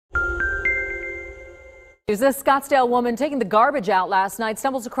This Scottsdale woman taking the garbage out last night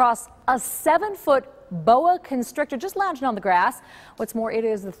stumbles across a 7-foot boa constrictor just lounging on the grass. What's more, it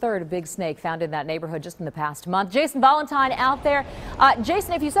is the third big snake found in that neighborhood just in the past month. Jason Valentine out there.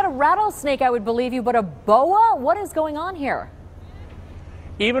 Jason, if you said a rattlesnake, I would believe you, but a boa? What is going on here?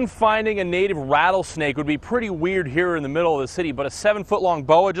 Even finding a native rattlesnake would be pretty weird here in the middle of the city, but a 7-foot-long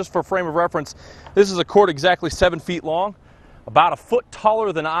boa, just for frame of reference, this is a cord exactly 7 feet long, about a foot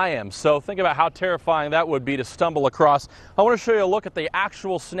taller than I am. So think about how terrifying that would be to stumble across. I want to show you a look at the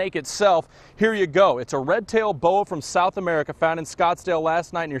actual snake itself. Here you go. It's a red-tailed boa from South America found in Scottsdale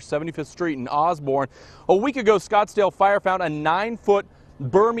last night near 75th Street in Osborne. A week ago, Scottsdale Fire found a 9-foot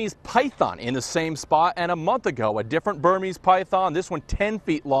Burmese python in the same spot, and a month ago a different Burmese python, this one 10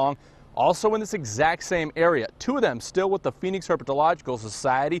 feet long, also in this exact same area. Two of them still with the Phoenix Herpetological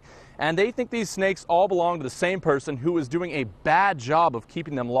Society, and they think these snakes all belong to the same person who is doing a bad job of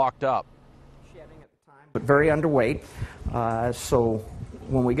keeping them locked up. But very underweight, so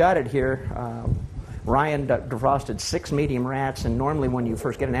when we got it here, Ryan defrosted 6 medium rats, and normally when you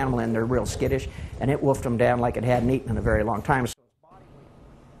first get an animal in, they're real skittish, and it wolfed them down like it hadn't eaten in a very long time.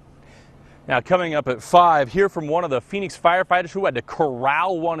 Now, coming up at 5, hear from one of the Phoenix firefighters who had to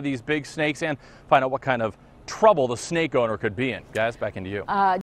corral one of these big snakes and find out what kind of trouble the snake owner could be in. Guys, back into you.